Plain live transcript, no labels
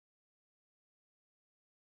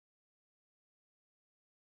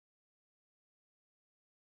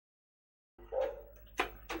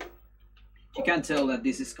You can't tell that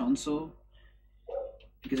this is console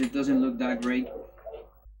because it doesn't look that great.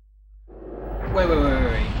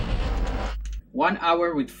 Wait. 1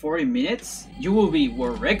 hour with 40 minutes? You will be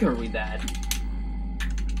world record with that.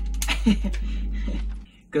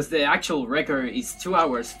 Because the actual record is 2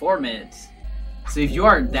 hours 4 minutes. So if you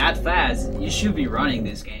are that fast, you should be running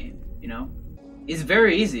this game, you know? It's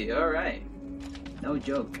very easy, alright. No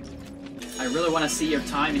joke. I really want to see your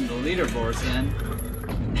time in the leaderboards, man.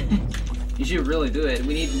 You should really do it.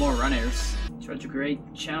 We need more runners. Try to create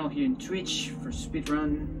a channel here in Twitch for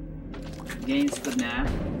speedrun games, but nah.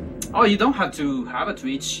 Oh, you don't have to have a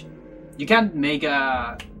Twitch. You can make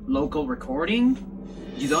a local recording.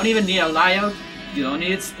 You don't even need a layout. You don't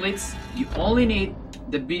need splits. You only need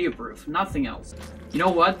the video proof, nothing else. You know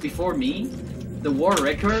what? Before me, the world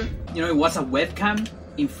record, you know, it was a webcam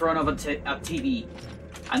in front of a TV.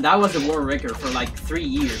 And that was the world record for like 3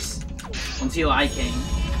 years until I came.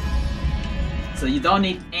 So you don't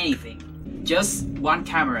need anything. Just one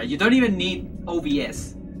camera. You don't even need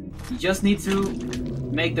OBS. You just need to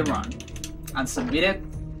make the run and submit it,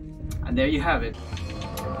 and there you have it.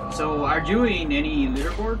 So are you in any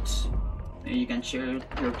leaderboards? Maybe you can share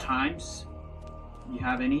your times. You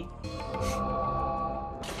have any?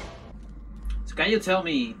 So can you tell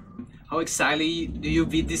me how exactly do you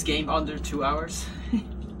beat this game under 2 hours?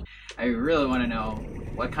 I really want to know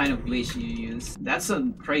what kind of glitch you use. That's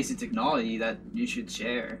some crazy technology that you should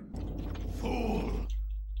share. Fool.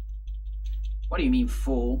 What do you mean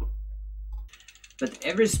fool? But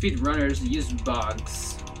every speedrunners use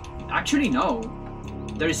bugs. Actually no.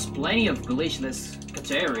 There's plenty of glitchless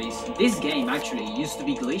categories. This game actually used to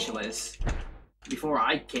be glitchless before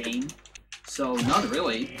I came. So not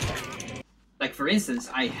really. Like for instance,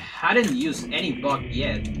 I hadn't used any bug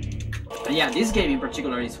yet. And yeah, this game in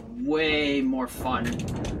particular is way more fun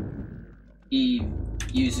if you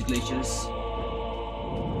use glitches.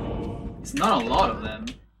 It's not a lot of them,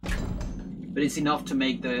 but it's enough to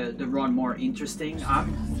make the run more interesting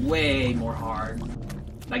and way more hard.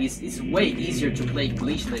 Like it's way easier to play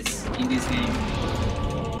glitchless in this game.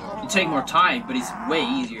 You take more time, but it's way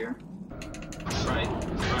easier. Right.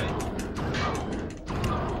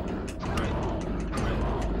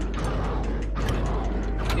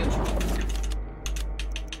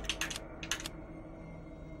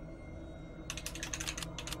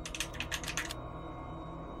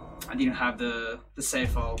 I didn't have the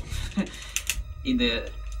save file in the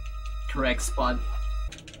correct spot.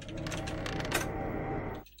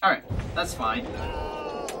 Alright, that's fine.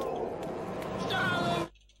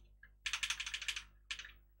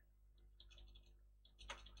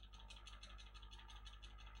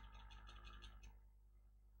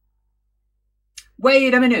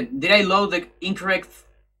 Wait a minute, did I load the incorrect?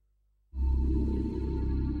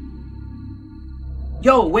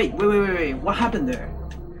 Yo, wait, what happened there?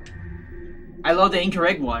 I loaded the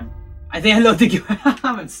incorrect one. I think I loaded the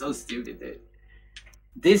I'm so stupid, dude.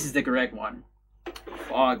 This is the correct one.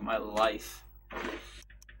 Fuck my life.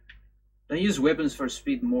 Don't use weapons for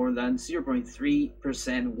speed more than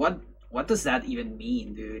 0.3%. What does that even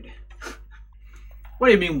mean, dude? What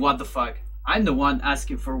do you mean, what the fuck? I'm the one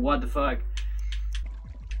asking for what the fuck.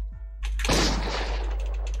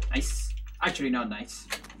 Nice. Actually, not nice.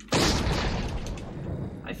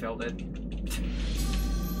 I failed it.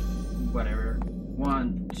 Whatever.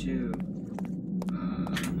 1, 2.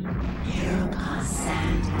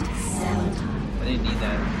 I didn't need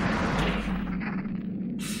that.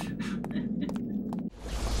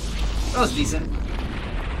 That was decent.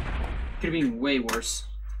 Could have been way worse.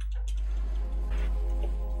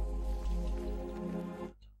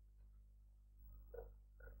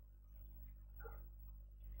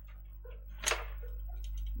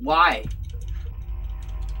 Why?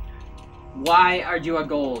 Why are you a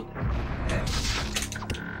gold?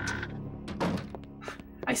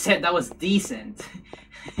 I said that was decent.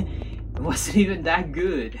 It wasn't even that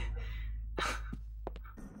good.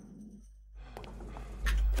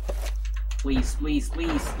 Please, please,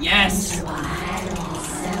 please. Yes!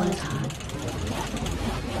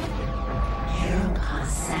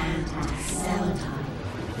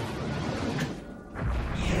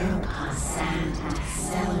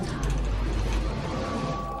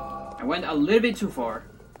 I went a little bit too far.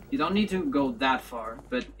 You don't need to go that far,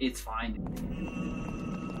 but it's fine.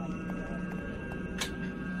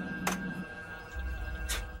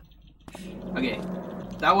 Okay,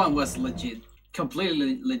 that one was legit.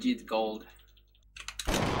 Completely legit gold.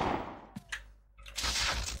 There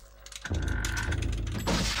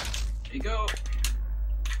you go.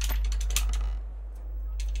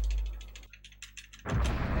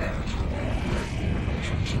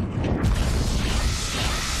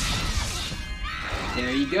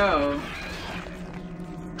 There you go.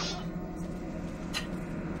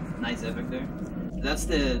 Nice effect there. That's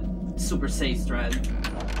the super safe strat.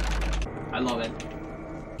 I love it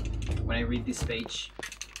when I read this page.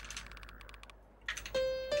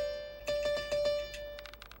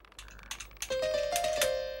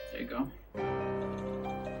 There you go.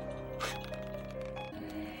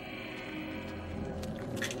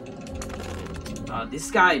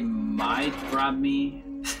 This guy might grab me.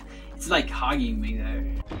 It's like hugging me there.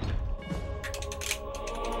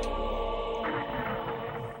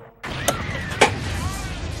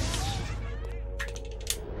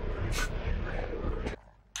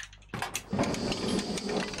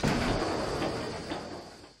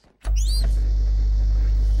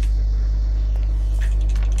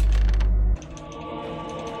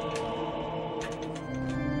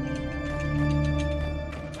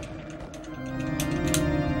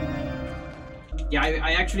 Yeah,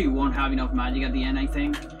 I actually won't have enough magic at the end, I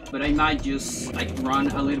think. But I might just, like, run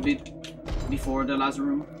a little bit before the last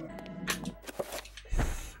room.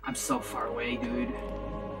 I'm so far away, dude.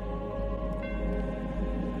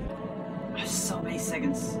 I have so many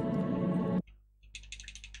seconds.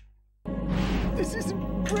 This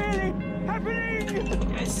isn't really happening!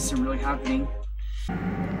 Yeah, this isn't really happening.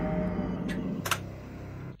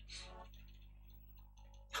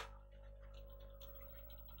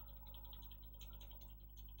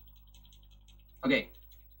 Okay,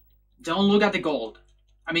 don't look at the gold.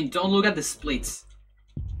 I mean, don't look at the splits,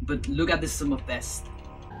 but look at the sum of best.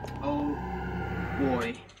 Oh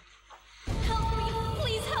boy. Help me!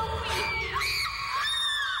 Please help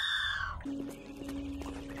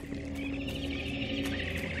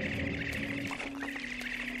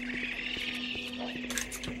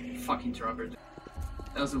me! Fucking dropper.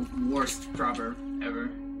 That was the worst dropper ever.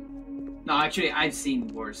 No, actually, I've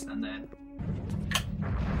seen worse than that.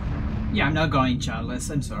 Yeah, I'm not going childless,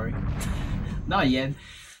 I'm sorry. Not yet.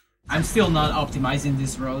 I'm still not optimizing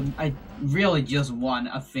this road. I really just want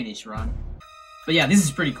a finish run. But yeah, this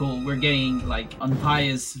is pretty cool. We're getting like on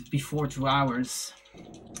Pious before 2 hours.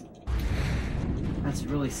 That's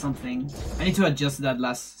really something. I need to adjust that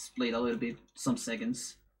last split a little bit, some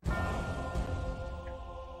seconds.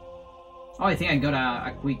 Oh, I think I got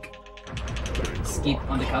a quick skip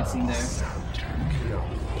on the cutscene there.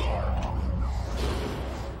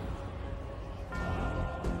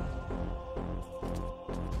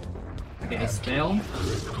 Okay, spell.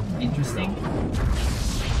 Interesting.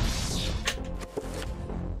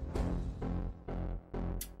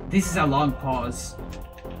 This is a long pause.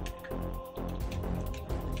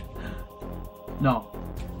 No.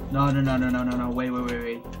 No,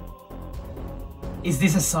 wait. Is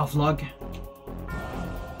this a soft log?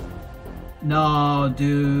 No,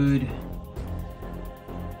 dude.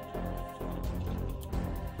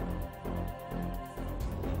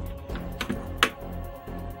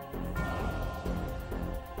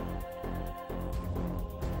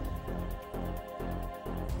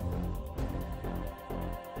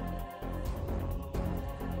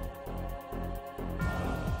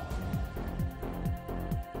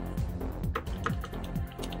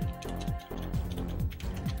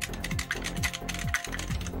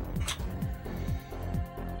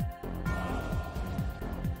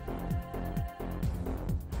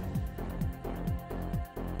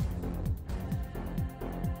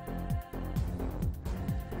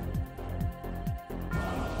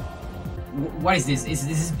 What is this? Is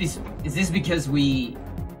this because we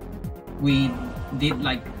did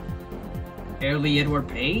like early Edward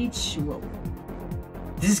Page? Whoa.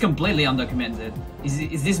 This is completely undocumented.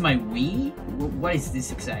 Is this my Wii? What is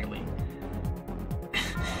this exactly?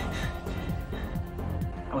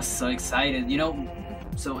 I was so excited, you know.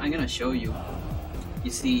 So I'm gonna show you.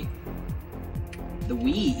 You see, the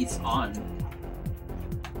Wii is on.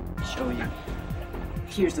 Show you.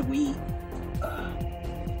 Here's the Wii.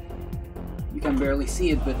 You can barely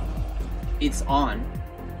see it, but it's on.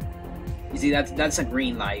 You see, that's a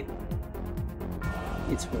green light.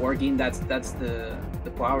 It's working. That's the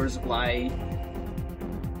power supply.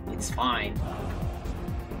 It's fine.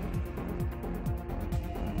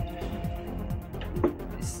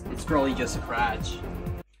 It's probably just a crash.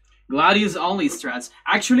 Gladius only strats.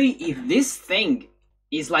 Actually, if this thing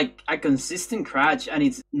is like a consistent crash and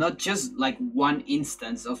it's not just like one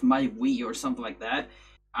instance of my Wii or something like that,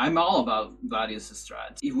 I'm all about Gladius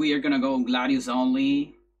strats. If we are gonna go Gladius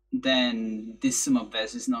only, then this sum of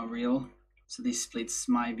best is not real. So these splits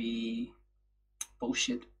might be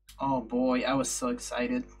bullshit. Oh boy, I was so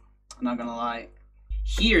excited. I'm not gonna lie.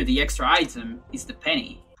 Here, the extra item is the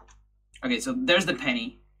penny. Okay, so there's the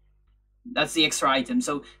penny. That's the extra item.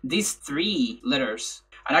 So these 3 letters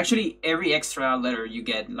And actually, every extra letter you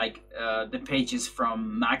get, like the pages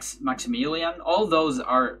from Maximilian, all those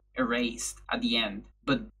are erased at the end.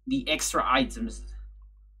 But the extra items,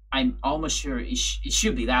 I'm almost sure it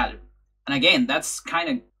should be that. And again, that's kind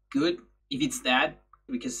of good if it's that,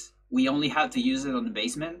 because we only have to use it on the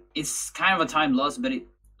basement. It's kind of a time loss, but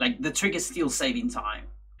the trick is still saving time.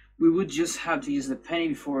 We would just have to use the penny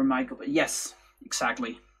before Michael. But yes,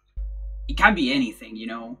 exactly. It can be anything, you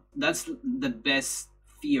know. That's the best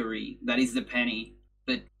theory. That is the penny.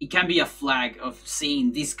 But it can be a flag of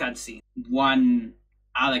seeing this cutscene one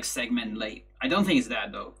Alex segment late. I don't think it's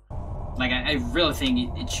that though. Like I really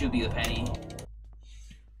think it should be the penny.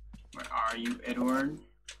 Where are you, Edward?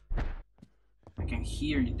 I can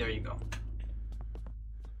hear you. There you go.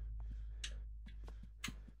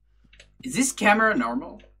 Is this camera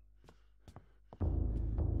normal?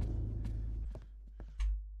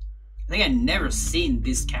 I think I've never seen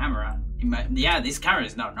this camera. Yeah, this camera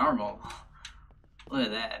is not normal. Look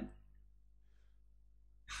at that.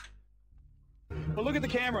 But look at the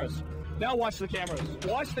cameras. Now watch the cameras.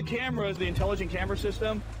 Watch the cameras, the intelligent camera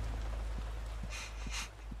system.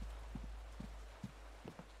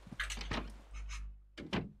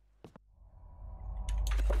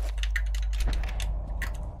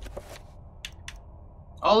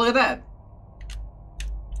 Oh, look at that.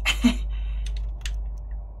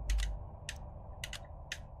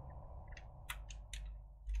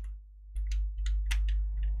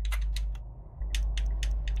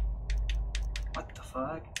 What the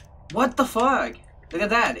fuck? What the fuck? Look at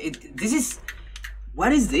that. This is...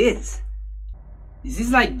 What is this? Is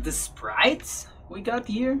this like the sprites we got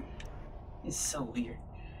here? It's so weird.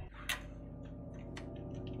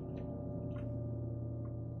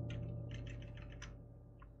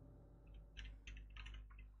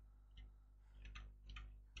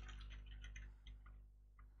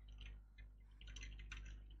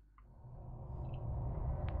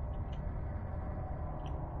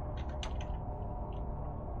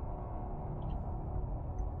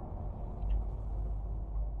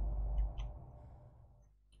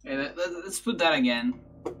 Okay, let's put that again.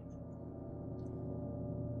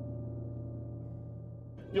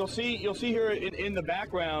 You'll see here in the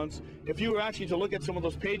backgrounds, if you were actually to look at some of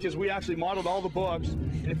those pages, we actually modeled all the books.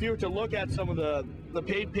 And if you were to look at some of the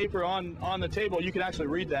paid paper on the table, you can actually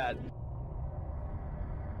read that.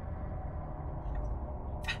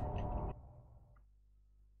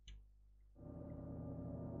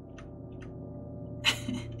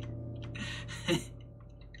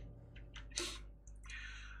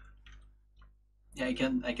 Yeah,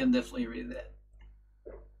 I can definitely read that.